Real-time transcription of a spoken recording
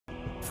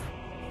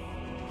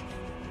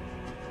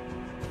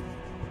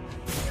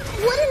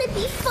it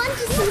be fun to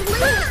see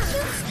Lynn in a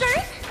cute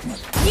skirt?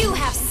 You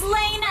have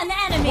slain an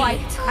enemy!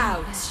 Wiped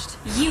out.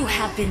 You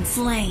have been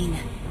slain.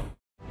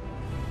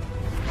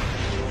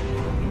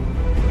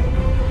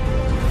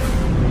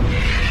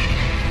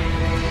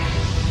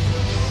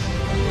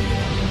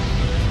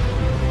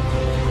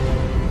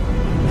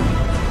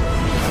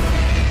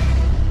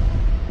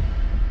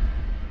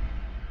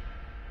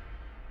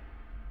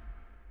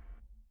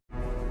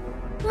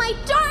 My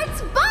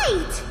darts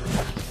bite!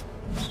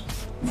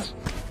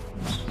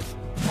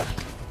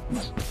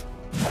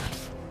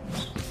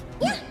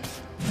 Yeah.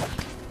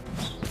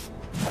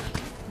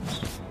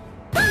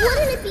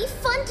 Wouldn't it be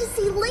fun to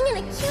see Ling in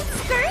a cute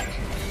skirt?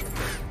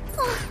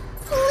 Oh,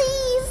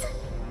 please.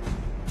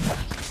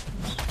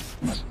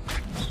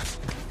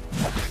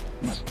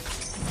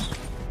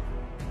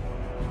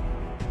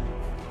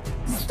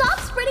 Stop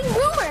spreading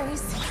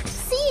rumors.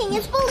 Seeing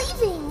is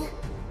believing.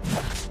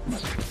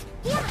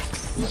 Yeah.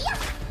 Yeah.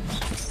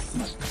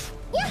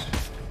 Yeah.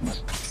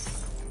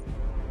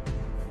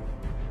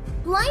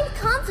 Blind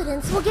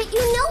confidence will get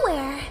you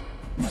nowhere.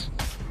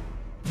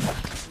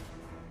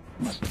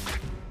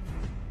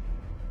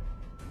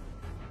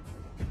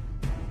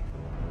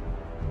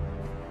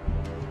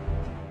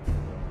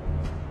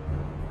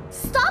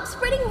 Stop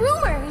spreading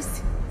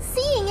rumors.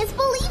 Seeing is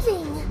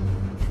believing.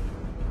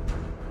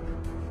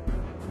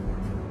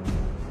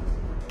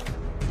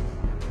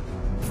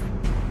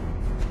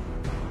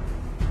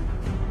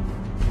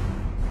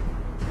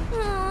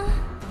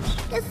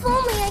 If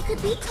only I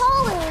could be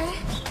taller.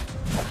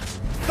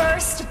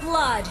 First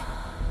blood.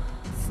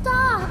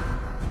 Stop.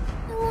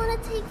 I want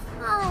to take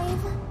 5.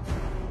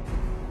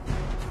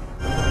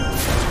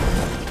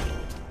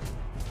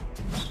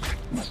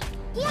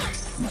 Yeah.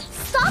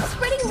 Stop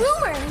spreading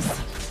rumors.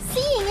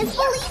 Seeing is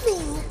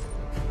believing.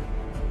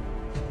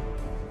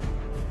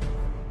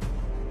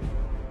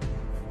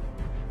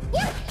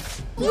 Yeah.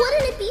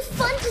 Wouldn't it be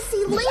fun to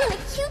see Ling in a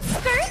cute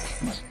skirt?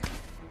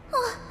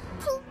 Oh,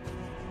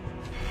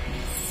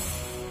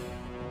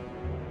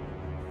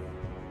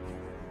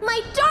 my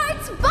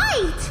darts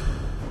bite!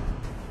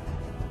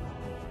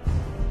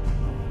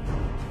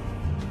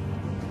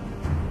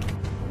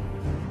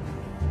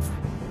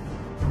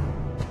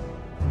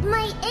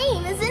 My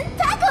aim is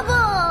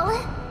impeccable!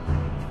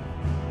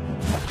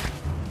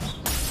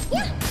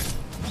 Yeah.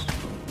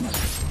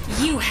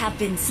 You have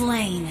been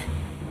slain.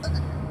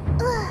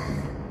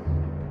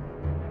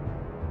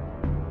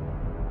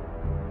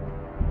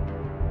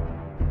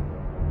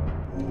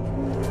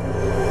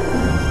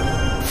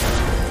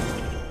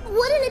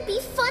 Wouldn't it be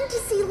fun to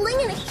see Ling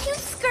in a cute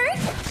skirt?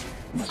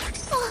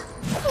 Oh,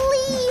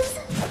 please!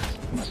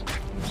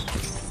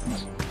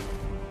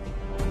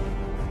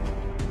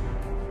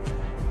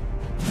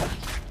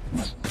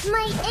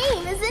 My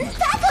aim is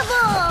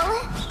impeccable!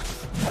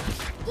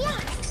 Yeah.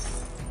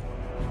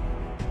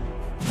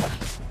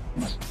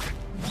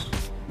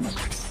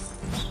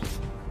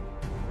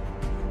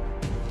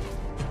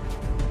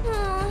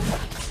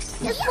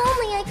 If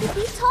only I could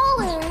be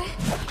taller.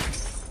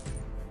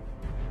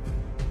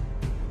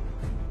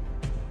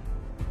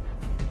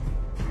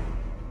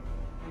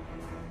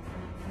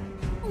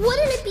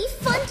 Wouldn't it be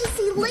fun to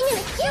see Ling in a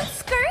cute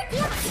skirt?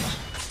 Yeah.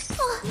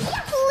 Oh,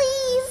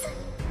 please.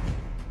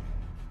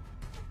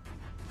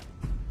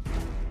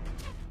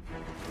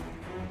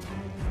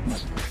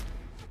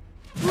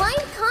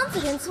 Blind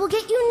confidence will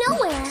get you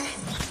nowhere.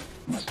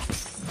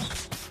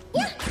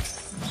 Yeah.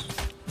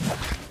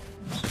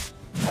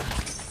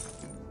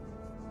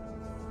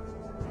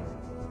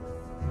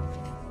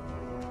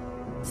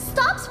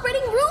 Stop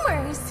spreading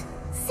rumors.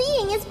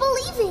 Seeing is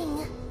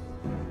believing.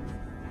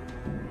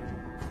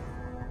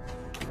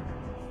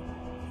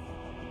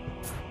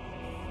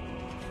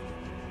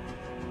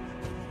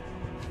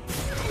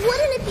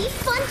 Wouldn't it be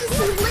fun to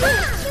see Ling in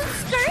a cute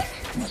skirt?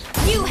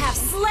 You have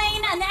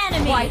slain an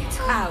enemy! Wiped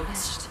out.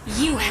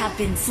 You have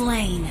been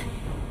slain.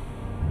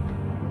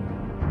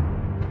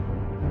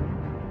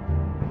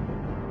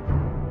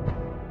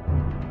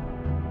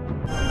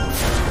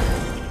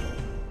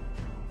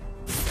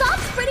 Stop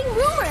spreading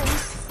rumors.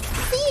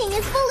 Seeing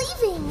is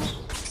believing.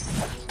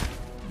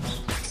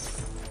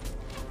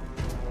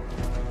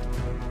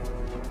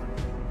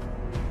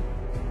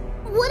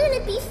 Wouldn't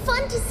it be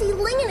fun to see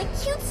Ling in a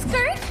cute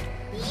skirt?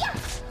 Yeah.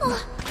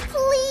 Oh,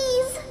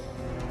 please.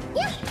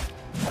 Yeah.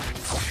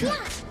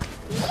 Yeah.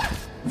 Yeah.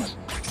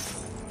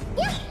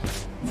 Yeah.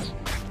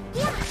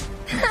 Yeah.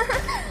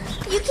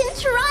 You can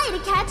try to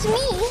catch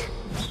me.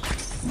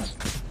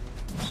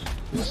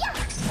 Yeah.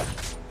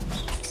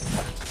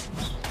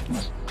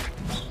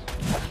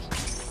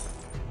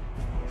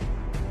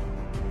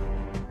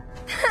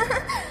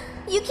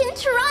 You can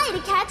try to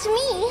catch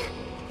me.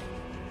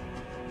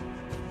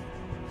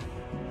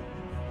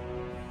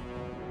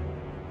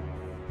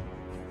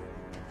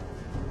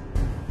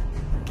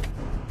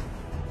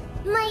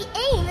 My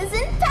aim is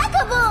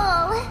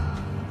impeccable!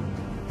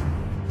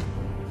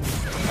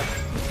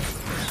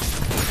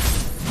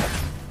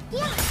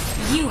 Yeah.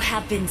 You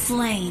have been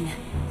slain.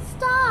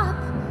 Stop.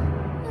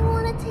 I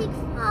want to take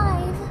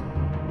 5.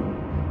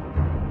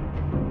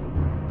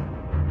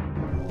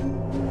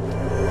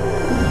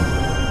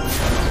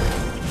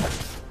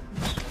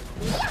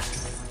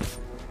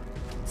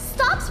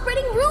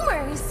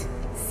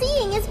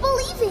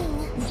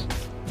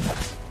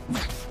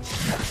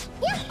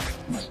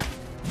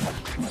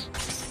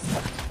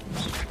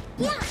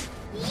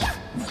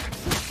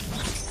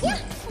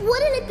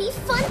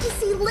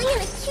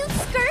 cute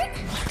skirt?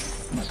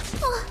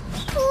 Oh,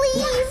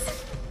 please!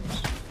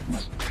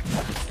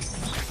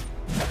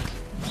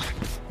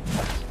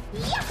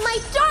 My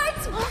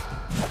darts!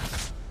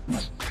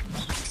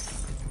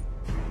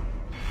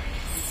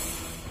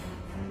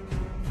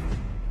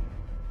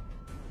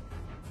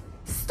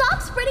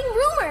 Stop spreading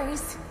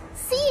rumors!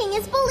 Seeing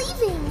is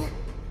believing!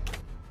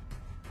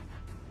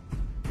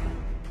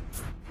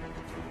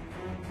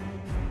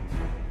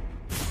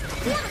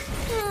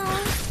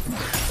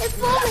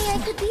 If only I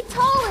could be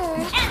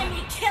taller!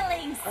 Enemy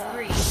killing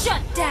spree!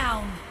 Shut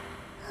down!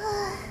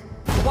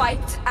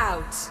 Wiped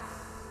out.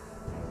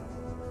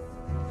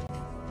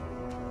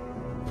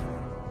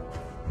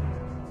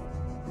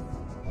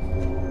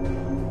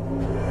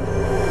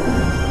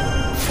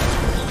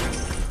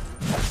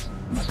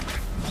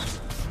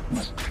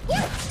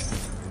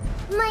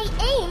 My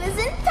aim is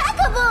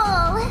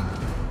impeccable!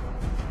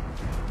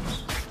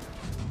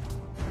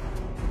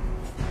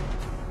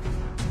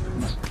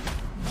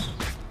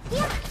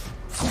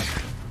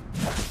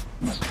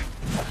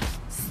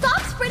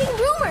 Stop spreading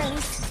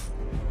rumors!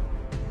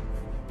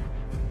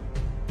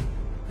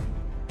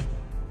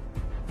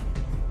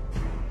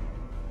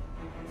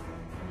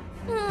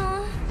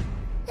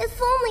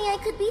 If only I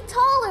could be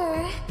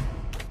taller.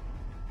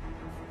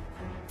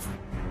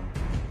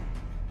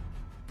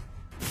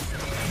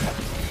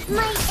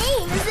 My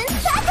aim is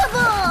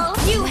impeccable!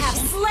 You have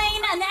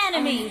slain an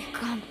enemy!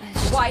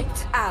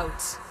 Wiped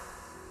out.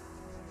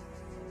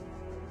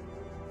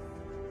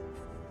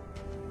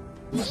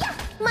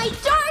 My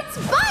darts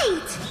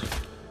bite!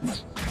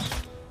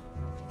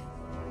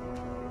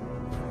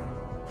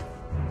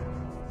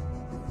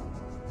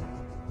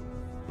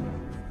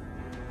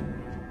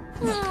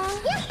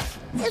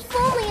 If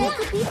only I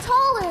could be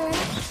taller.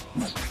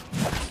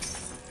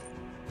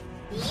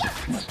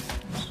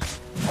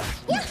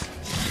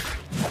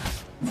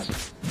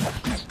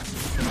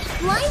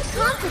 Blind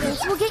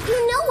confidence will get you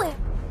nowhere.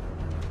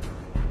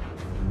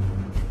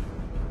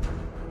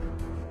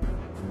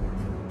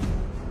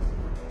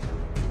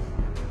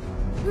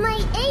 My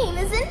aim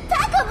is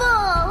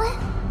impeccable!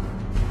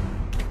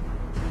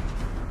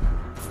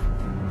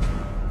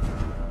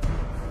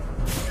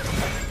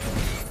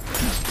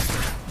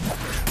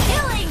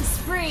 Killing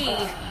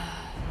spree!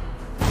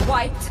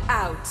 Wiped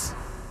out.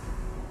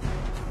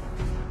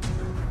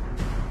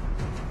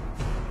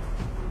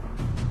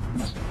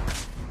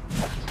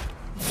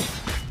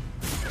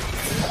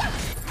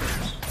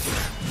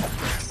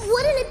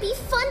 Wouldn't it be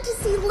fun to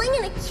see Ling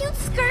in a cute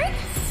skirt?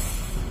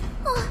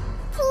 Oh,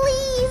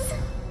 please!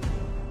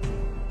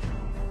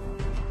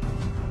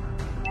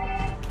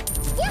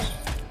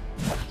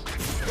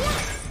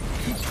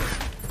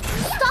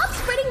 Stop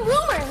spreading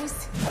rumors!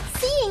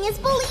 Seeing is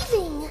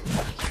believing!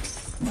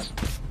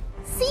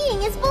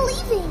 Seeing is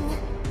believing!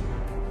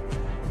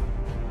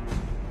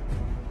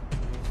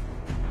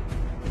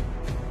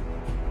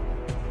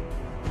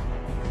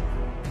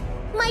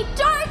 My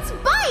darts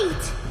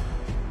bite!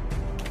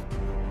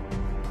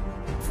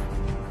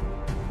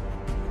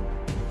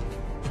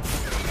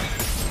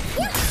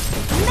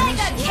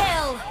 Mega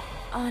kill!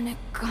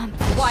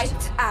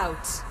 Wiped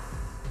out.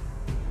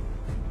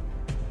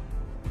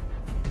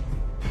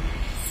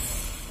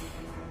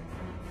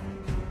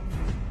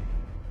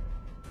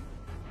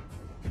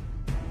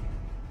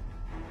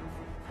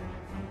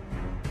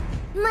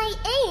 My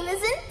aim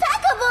is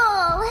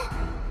impeccable!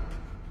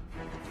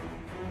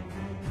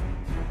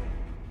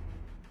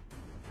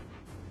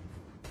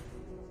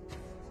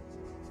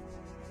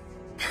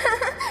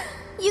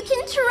 You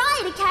can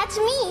try to catch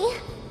me!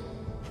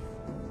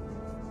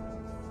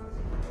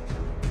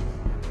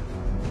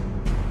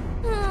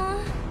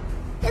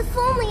 If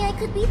only I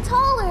could be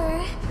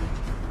taller.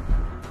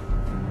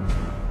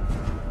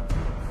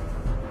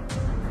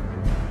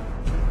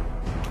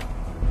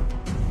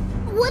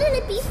 Wouldn't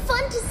it be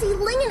fun to see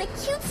Ling in a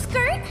cute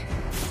skirt?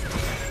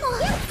 Oh,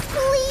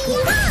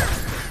 please!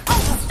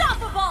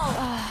 Unstoppable!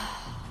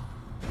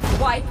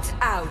 Wiped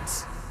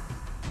out.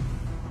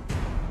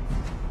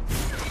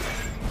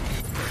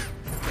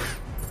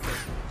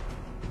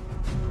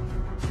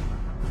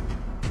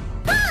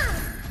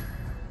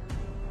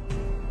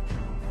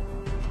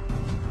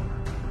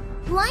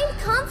 Blind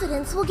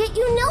confidence will get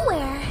you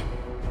nowhere.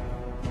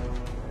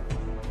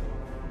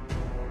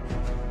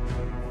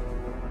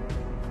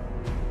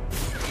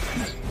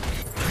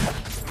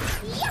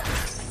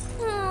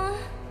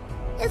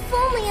 If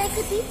only I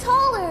could be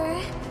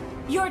taller.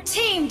 Your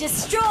team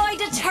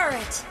destroyed a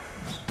turret!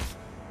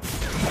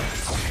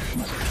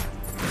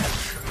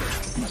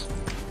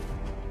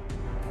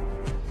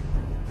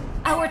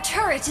 Our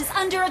turret is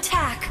under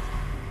attack!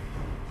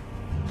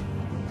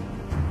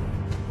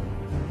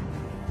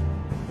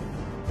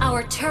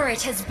 Our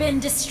turret has been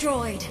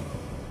destroyed.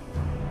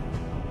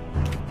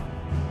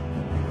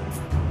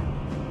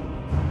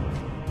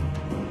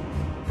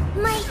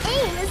 My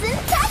aim is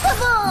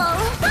impeccable!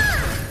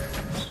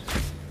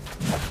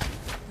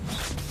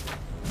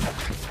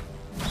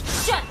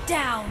 Shut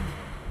down!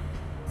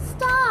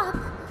 Stop!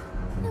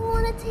 I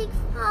want to take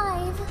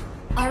 5.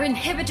 Our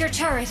inhibitor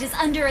turret is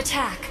under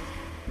attack.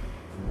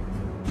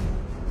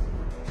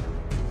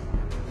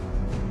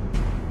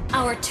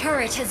 Our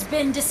turret has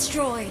been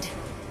destroyed.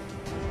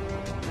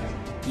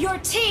 Your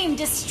team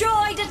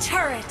destroyed a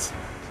turret.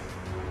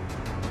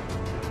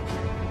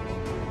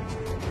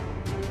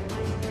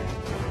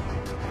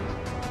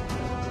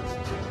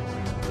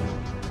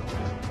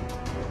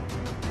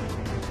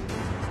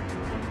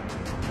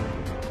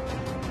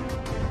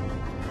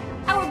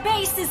 Our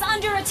base is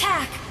under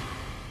attack.